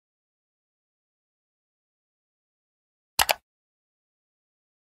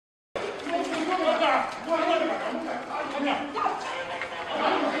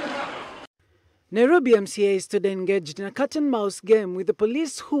Nairobi MCA stood engaged in a cat-and-mouse game with the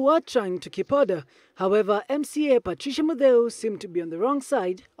police who were trying to keep order. However, MCA Patricia Mutheu seemed to be on the wrong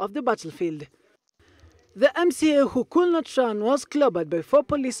side of the battlefield. The MCA who could not run was clobbered by 4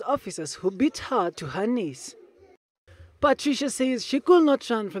 police officers who beat her to her knees. Patricia says she could not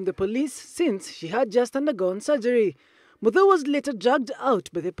run from the police since she had just undergone surgery. Mutheu was later dragged out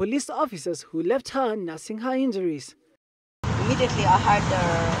by the police officers who left her nursing her injuries. Immediately I had,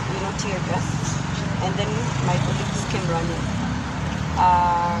 tear gas, and then my colleagues came running.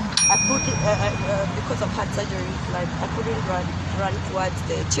 Because I've had surgery, I couldn't run towards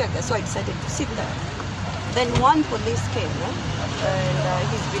the tear gas, so I decided to sit there. Then one police came, and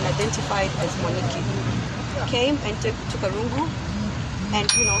he's been identified as Moniki. Came and took a rungu and,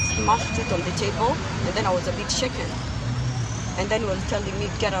 smashed it on the table, and then I was a bit shaken. And then he was telling me,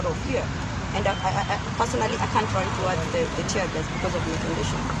 get out of here. And I personally, I can't run towards the tear gas because of my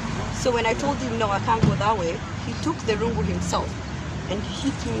condition. So when I told him, no, I can't go that way, he took the rungu himself and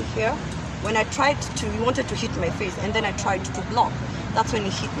hit me here. When I he wanted to hit my face, and then I tried to block. That's when he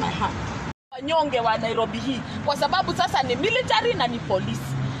hit my hand. Wanyonge wa Nairobi hii, kwa sababu sasa ni military na ni police.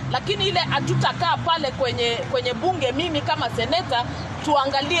 Lakini ile hatutakaa pale kwenye bunge, mimi kama seneta,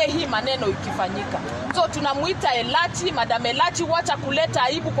 tuangalie hii maneno ikifanyika. So tunamuita Elachi, Madam Elachi, wacha kuleta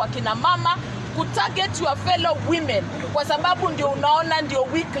aibu kwa kina mama, kutarget your fellow women, kwa sababu ndio unaona ndio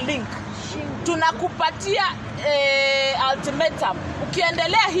weak link. Tunakupatia ultimatum.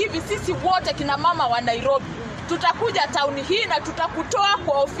 Ukiendelea hivi, sisi wote kina mama wa Nairobi tutakuja town hii na tutakutoa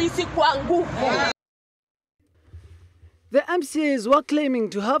kwa ofisi kwa nguvu. The MCAs were claiming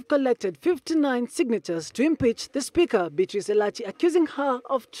to have collected 59 signatures to impeach the Speaker, Beatrice Elachi, accusing her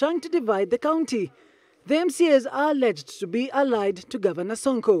of trying to divide the county. The MCAs are alleged to be allied to Governor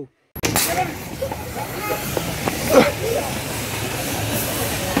Sonko.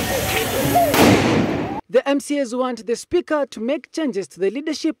 The MCAs want the Speaker to make changes to the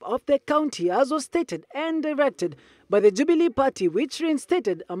leadership of the county, as was stated and directed by the Jubilee Party, which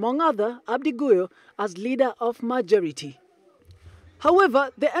reinstated, among other, Abdi Guyo as leader of majority. However,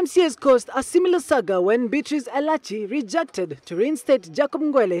 the MCAs caused a similar saga when Beatrice Elachi rejected to reinstate Jacob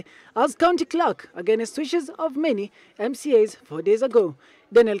Ngwele as county clerk against wishes of many MCAs 4 days ago.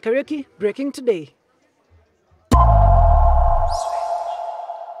 Daniel Kariuki, breaking today.